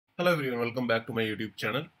Hello everyone, welcome back to my YouTube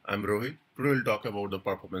channel. I'm Rohit. Today we'll talk about the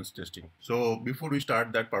performance testing. So before we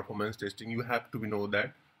start that performance testing, you have to know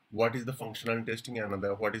that what is the functional testing and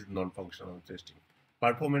what is non-functional testing.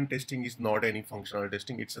 Performance testing is not any functional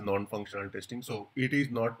testing, it's a non-functional testing. So it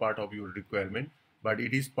is not part of your requirement, but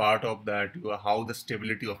it is part of that how the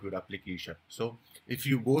stability of your application. So if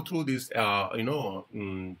you go through this,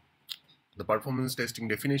 the performance testing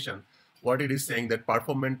definition, what it is saying that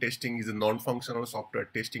performance testing is a non-functional software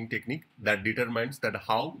testing technique that determines that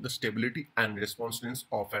how the stability and responsiveness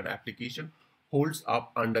of an application holds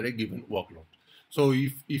up under a given workload. So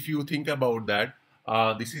if you think about that,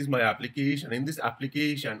 this is my application. In this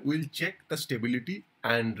application, we'll check the stability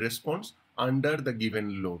and response under the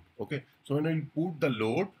given load. Okay, so when we put the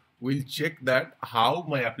load, we'll check that how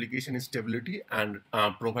my application is stability and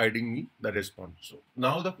providing me the response. So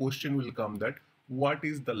now the question will come that what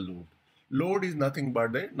is the load? Load is nothing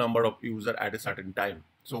but the number of user at a certain time.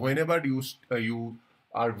 So whenever you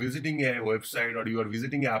are visiting a website or you are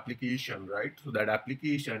visiting an application, right? So that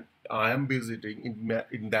application I am visiting,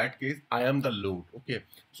 in that case, I am the load. Okay.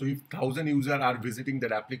 So if 1,000 users are visiting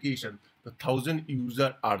that application, the 1,000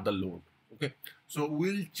 users are the load. Okay. So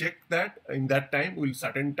we'll check that in that time, we'll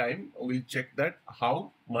check that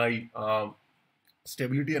how my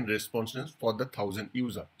stability and responsiveness for the 1,000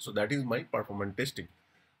 user. So that is my performance testing.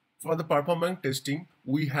 For the performance testing,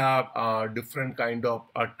 we have different kind of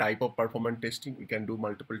type of performance testing. We can do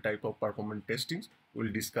multiple type of performance testings.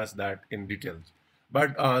 We'll discuss that in details.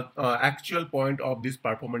 But actual point of this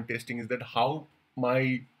performance testing is that how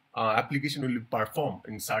my application will perform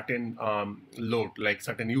in certain load, like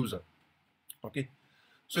certain user. Okay.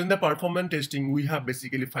 So in the performance testing, we have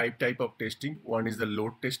basically 5 type of testing. One is the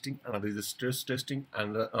load testing, another is the stress testing,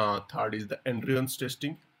 and the third is the endurance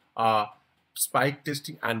testing, spike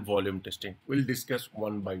testing, and volume testing. We'll discuss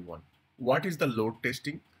one by one. What is the load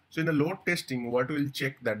testing? So in the load testing, what we'll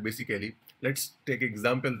check that basically, let's take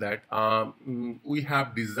example that we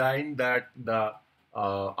have designed that the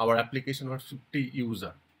our application was 50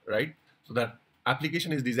 user, right? So that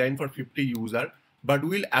application is designed for 50 user, but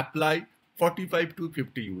we'll apply 45 to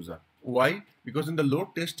 50 user. Why? Because in the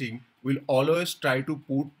load testing, we'll always try to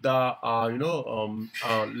put the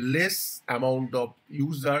less amount of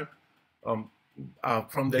user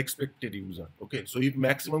from the expected user. Okay, so if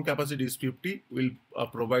maximum capacity is 50, we'll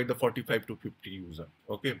provide the 45 to 50 user.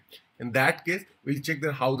 Okay, in that case, we'll check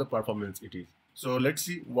that how the performance it is. So let's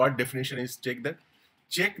see what definition is check that.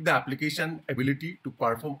 Check the application ability to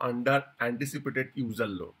perform under anticipated user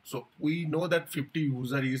load. So we know that 50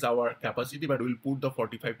 user is our capacity, but we'll put the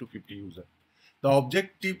 45 to 50 user. The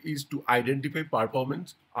objective is to identify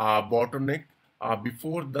performance bottleneck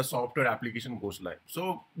before the software application goes live.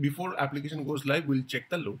 So before application goes live, we'll check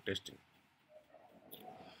the load testing.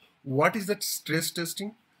 What is that stress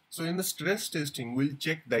testing? So in the stress testing, we'll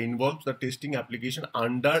check the involves the testing application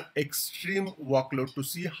under extreme workload to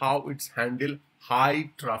see how it's handle high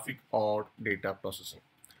traffic or data processing.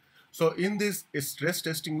 So in this stress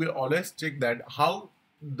testing, we'll always check that how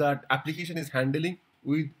that application is handling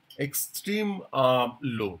with extreme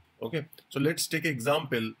load. Okay, so let's take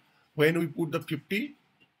example. When we put the 50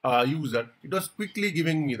 user, it was quickly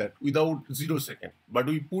giving me that without 0 second. But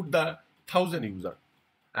we put the 1,000 user,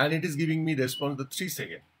 and it is giving me response the 3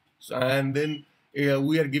 second. So, and then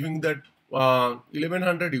we are giving that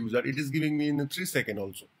 1100 user, it is giving me in 3 second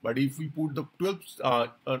also. But if we put the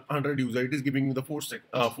 1200 user, it is giving me the 4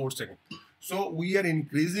 second. So we are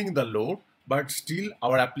increasing the load, but still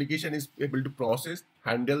our application is able to process,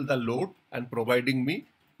 handle the load, and providing me.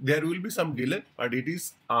 There will be some delay, but it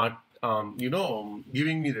is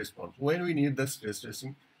giving me response. When we need the stress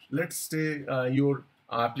testing, let's say your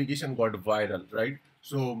application got viral, right?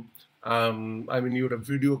 So your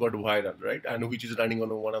video got viral, right? And which is running on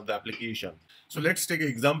one of the application. So let's take an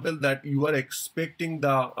example that you are expecting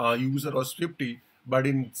the user was 50, but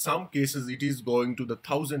in some cases it is going to the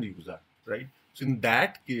 1,000 user, right? So in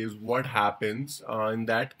that case, what happens? In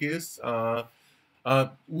that case,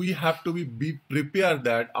 we have to be prepared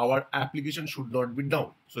that our application should not be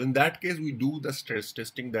down. So in that case, we do the stress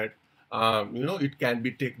testing that it can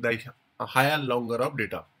be take the higher longer of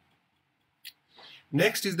data.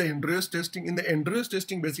 Next is the endurance testing. In the endurance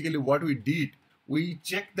testing, basically what we did, we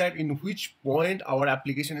check that in which point our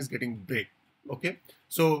application is getting break. Okay,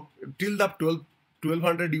 so till the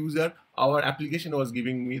 1200 user, our application was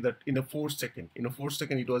giving me that in a 4 second. In a 4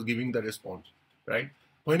 second, it was giving the response, right?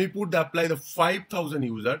 When we put the apply the 5,000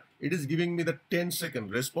 user, it is giving me the 10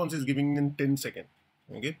 second response is giving in 10 second.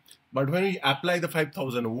 Okay, but when we apply the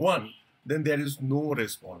 5,001, then there is no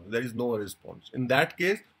response. There is no response. In that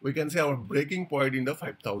case, we can say our breaking point in the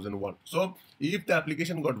 5001. So if the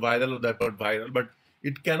application got viral or that got viral, but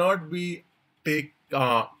it cannot be take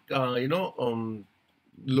load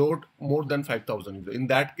more than 5,000 users. In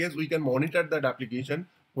that case, we can monitor that application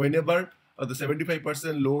whenever the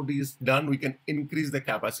 75% load is done, we can increase the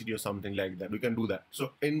capacity or something like that. We can do that.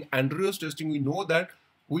 So in Andreas testing, we know that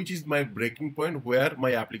which is my breaking point where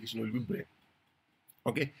my application will be break.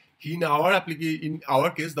 Okay. In our application, in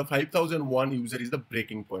our case, the 5001 user is the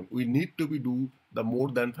breaking point. We need to be do the more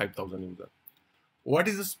than 5,000 user. What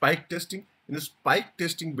is the spike testing? In the spike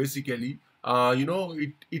testing, basically,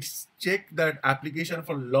 it's check that application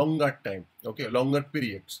for longer time, okay, longer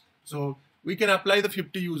periods. So we can apply the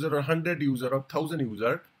 50 user or 100 user or 1,000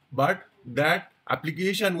 user, but that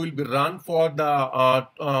application will be run for the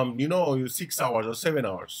 6 hours or 7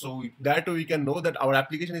 hours. So that way we can know that our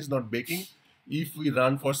application is not breaking if we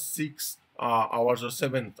run for 6 hours or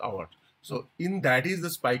 7 hours. So in that is the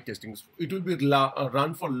spike testing. It will be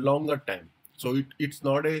run for longer time. So it's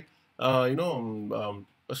not a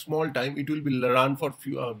a small time. It will be run for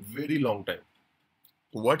very long time.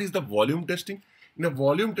 What is the volume testing? In the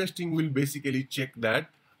volume testing, we'll basically check that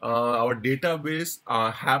our database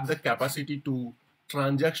have the capacity to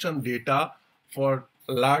transaction data for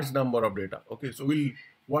a large number of data. Okay, so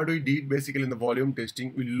what we did basically in the volume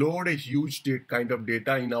testing, we load a huge kind of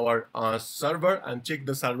data in our server and check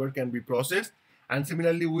the server can be processed. And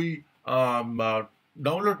similarly, we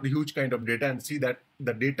download the huge kind of data and see that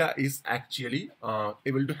the data is actually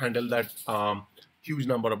able to handle that huge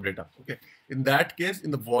number of data. Okay, in that case,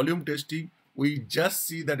 in the volume testing, we just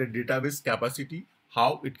see that a database capacity,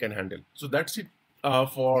 how it can handle. So that's it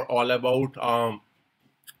for all about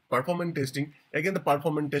performance testing. Again, the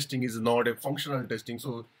performance testing is not a functional testing,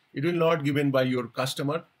 so it will not given by your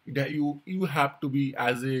customer. You have to be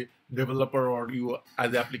as a developer or you as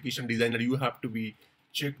an application designer, you have to be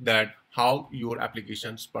check that how your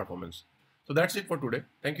application's performance. So that's it for today.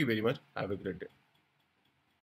 Thank you very much. Have a great day.